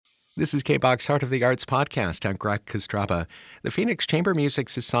This is KBACH Heart of the Arts podcast. I'm Greg Kostraba. The Phoenix Chamber Music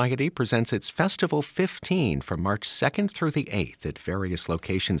Society presents its Festival 15 from March 2nd through the 8th at various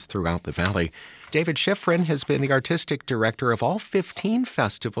locations throughout the valley. David Shifrin has been the artistic director of all 15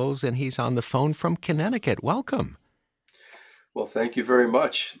 festivals, and he's on the phone from Connecticut. Welcome. Well, thank you very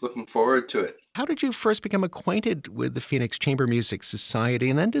much. Looking forward to it. How did you first become acquainted with the Phoenix Chamber Music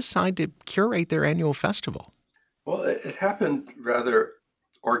Society and then decide to curate their annual festival? Well, it happened rather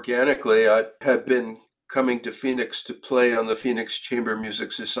organically. I had been coming to Phoenix to play on the Phoenix Chamber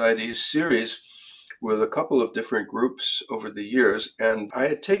Music Society's series with a couple of different groups over the years, and I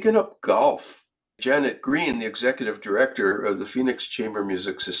had taken up golf. Janet Green, the executive director of the Phoenix Chamber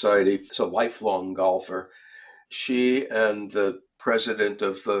Music Society, is a lifelong golfer. She and the president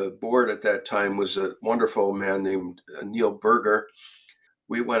of the board at that time was a wonderful man named Neil Berger.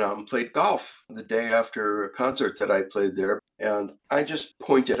 We went out and played golf the day after a concert that I played there. And I just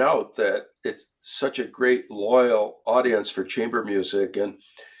pointed out that it's such a great, loyal audience for chamber music. And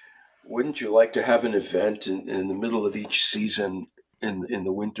wouldn't you like to have an event in the middle of each season in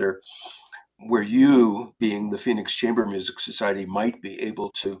the winter where you, being the Phoenix Chamber Music Society, might be able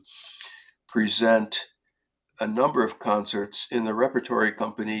to present a number of concerts in the repertory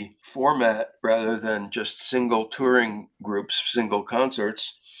company format rather than just single touring groups, single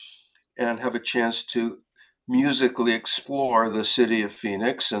concerts, and have a chance to musically explore the city of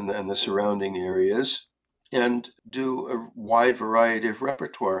Phoenix and the surrounding areas and do a wide variety of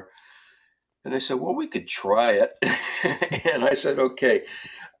repertoire. And they said, well, we could try it. And I said, okay,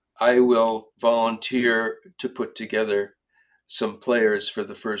 I will volunteer to put together some players for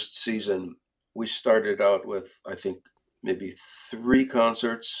the first season. We started out with, I think, maybe 3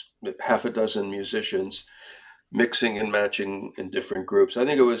 concerts, half a dozen musicians, mixing and matching in different groups. I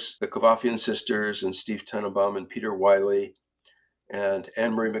think it was the Kavafian sisters and Steve Tenenbaum and Peter Wiley and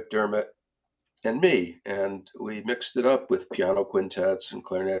Anne-Marie McDermott and me. And we mixed it up with piano quintets and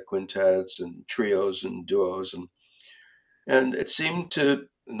clarinet quintets and trios and duos. And it seemed to,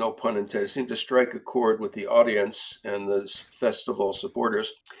 no pun intended, seemed to strike a chord with the audience and the festival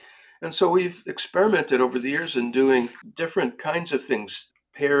supporters. And so we've experimented over the years in doing different kinds of things,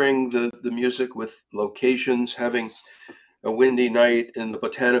 pairing the music with locations, having a windy night in the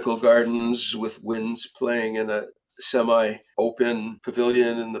botanical gardens with winds playing in a semi-open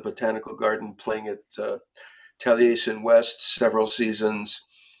pavilion in the botanical garden, playing at Taliesin West several seasons,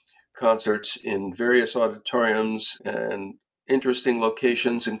 concerts in various auditoriums and interesting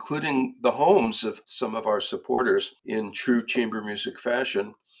locations, including the homes of some of our supporters in true chamber music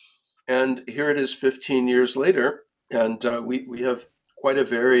fashion. And here it is 15 years later, and we have quite a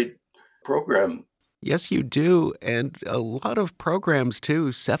varied program. Yes, you do. And a lot of programs,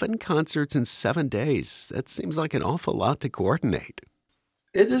 too. 7 concerts in 7 days. That seems like an awful lot to coordinate.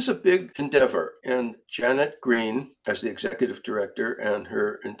 It is a big endeavor. And Janet Green, as the executive director, and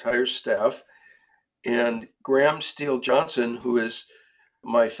her entire staff, and Graham Steele Johnson, who is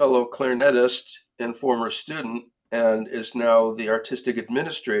my fellow clarinetist and former student, and is now the artistic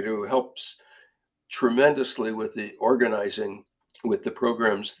administrator who helps tremendously with the organizing with the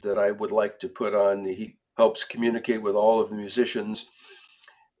programs that I would like to put on. He helps communicate with all of the musicians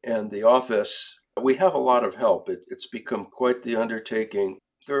and the office. We have a lot of help. It's become quite the undertaking.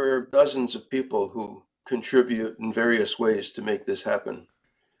 There are dozens of people who contribute in various ways to make this happen.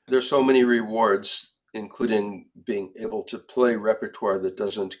 There's so many rewards, including being able to play repertoire that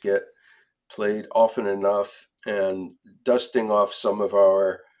doesn't get played often enough, and dusting off some of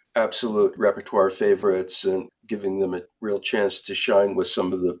our absolute repertoire favorites and giving them a real chance to shine with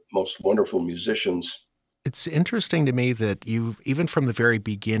some of the most wonderful musicians. It's interesting to me that you, even from the very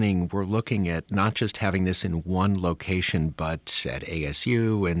beginning, were looking at not just having this in one location, but at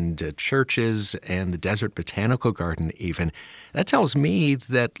ASU and at churches and the Desert Botanical Garden even. That tells me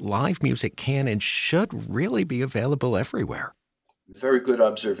that live music can and should really be available everywhere. Very good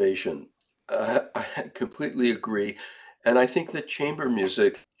observation. I completely agree. And I think that chamber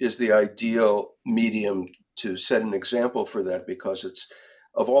music is the ideal medium to set an example for that, because it's,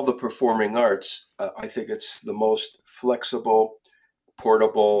 of all the performing arts, I think it's the most flexible,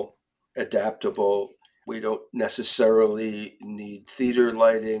 portable, adaptable. We don't necessarily need theater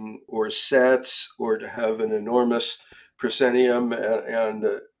lighting or sets or to have an enormous proscenium and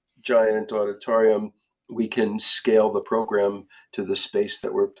a giant auditorium. We can scale the program to the space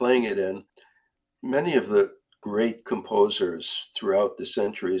that we're playing it in. Many of the great composers throughout the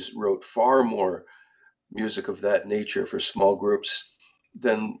centuries wrote far more music of that nature for small groups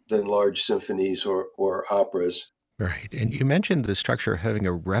than large symphonies or operas. Right. And you mentioned the structure of having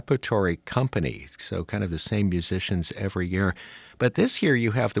a repertory company, so kind of the same musicians every year. But this year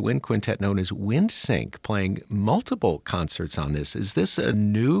you have the wind quintet known as Wind Sync playing multiple concerts on this. Is this a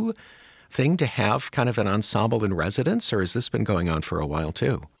new thing to have kind of an ensemble in residence, or has this been going on for a while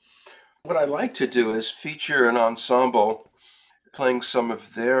too? What I like to do is feature an ensemble playing some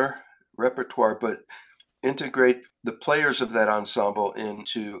of their repertoire, but integrate the players of that ensemble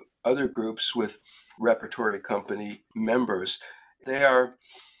into other groups with repertory company members. They are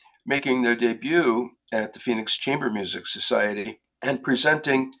making their debut at the Phoenix Chamber Music Society and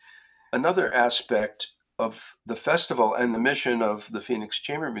presenting another aspect of the festival and the mission of the Phoenix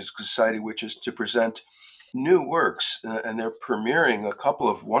Chamber Music Society, which is to present new works. And they're premiering a couple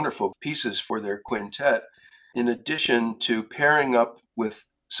of wonderful pieces for their quintet, in addition to pairing up with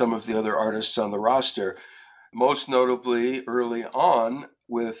some of the other artists on the roster, most notably early on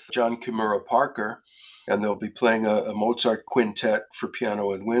with John Kimura Parker. And they'll be playing a Mozart quintet for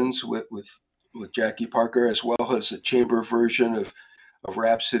piano and winds with Jackie Parker, as well as a chamber version of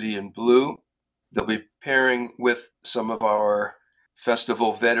Rhapsody in Blue. They'll be pairing with some of our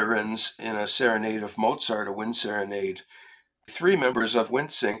festival veterans in a serenade of Mozart, a wind serenade. Three members of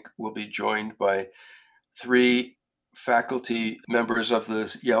WindSync will be joined by three faculty members of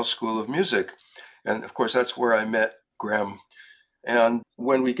the Yale School of Music. And of course, that's where I met Graham. And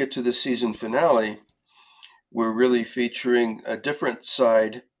when we get to the season finale, we're really featuring a different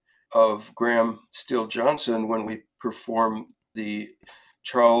side of Graham Steele Johnson when we perform the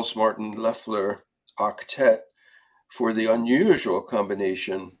Charles Martin Loeffler octet for the unusual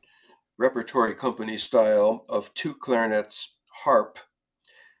combination, repertory company style, of two clarinets, harp,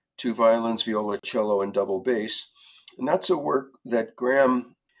 two violins, viola, cello, and double bass. And that's a work that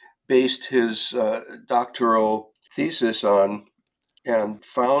Graham based his doctoral thesis on, and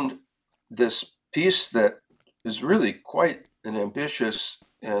found this piece that is really quite an ambitious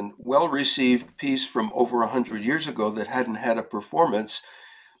and well-received piece from over 100 years ago that hadn't had a performance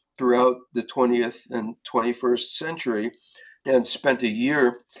throughout the 20th and 21st century, and spent a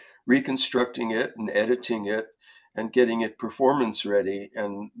year reconstructing it and editing it and getting it performance ready.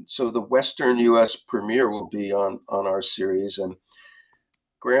 And so the Western US premiere will be on our series, and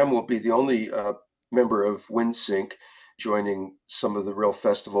Graham will be the only member of WindSync joining some of the real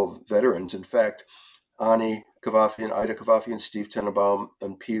festival veterans. In fact, Ani Kavafian, Ida Kavafian, Steve Tenenbaum,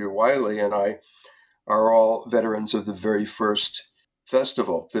 and Peter Wiley and I are all veterans of the very first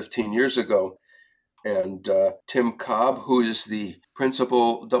festival 15 years ago. And Tim Cobb, who is the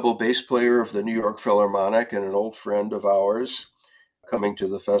principal double bass player of the New York Philharmonic and an old friend of ours, coming to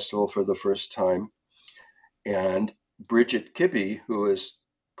the festival for the first time. And Bridget Kibbe, who is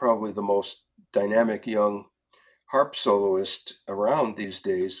probably the most dynamic young harp soloist around these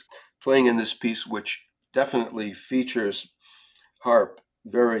days, playing in this piece, which definitely features harp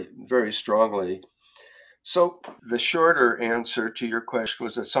very, very strongly. So the shorter answer to your question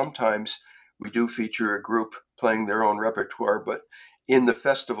was that sometimes we do feature a group playing their own repertoire, but in the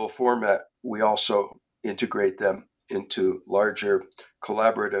festival format, we also integrate them into larger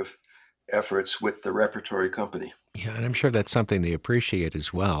collaborative efforts with the repertory company. Yeah, and I'm sure that's something they appreciate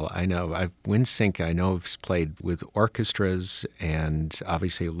as well. I know WindSync, I know, has played with orchestras and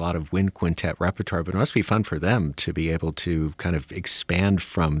obviously a lot of wind quintet repertoire, but it must be fun for them to be able to kind of expand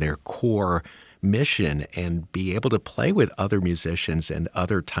from their core mission and be able to play with other musicians and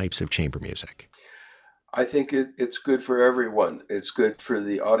other types of chamber music. I think it's good for everyone. It's good for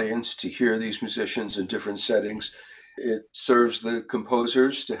the audience to hear these musicians in different settings. It serves the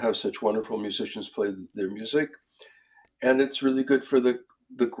composers to have such wonderful musicians play their music. And it's really good for the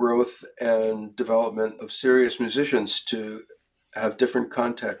growth and development of serious musicians to have different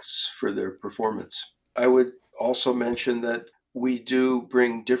contexts for their performance. I would also mention that we do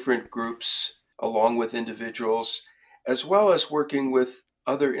bring different groups along with individuals, as well as working with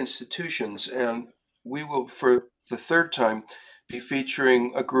other institutions. And we will, for the third time, be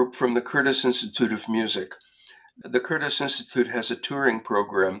featuring a group from the Curtis Institute of Music. The Curtis Institute has a touring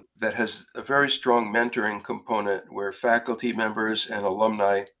program that has a very strong mentoring component where faculty members and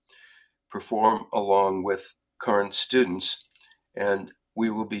alumni perform along with current students. And we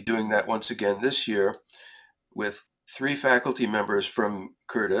will be doing that once again this year with three faculty members from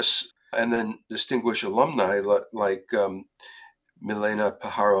Curtis and then distinguished alumni like Milena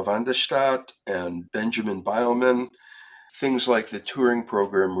Paharo-Vanderstadt and Benjamin Beilman. Things like the touring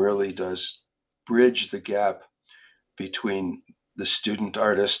program really does bridge the gap between the student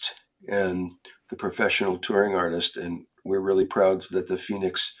artist and the professional touring artist. And we're really proud that the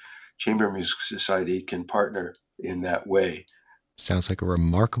Phoenix Chamber Music Society can partner in that way. Sounds like a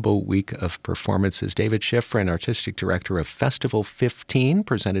remarkable week of performances. David Shifrin, Artistic Director of Festival 15,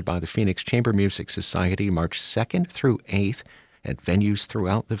 presented by the Phoenix Chamber Music Society March 2nd through 8th at venues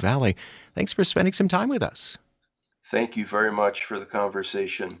throughout the Valley. Thanks for spending some time with us. Thank you very much for the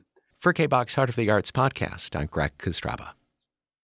conversation. For KBACH Heart of the Arts podcast, I'm Greg Kostraba.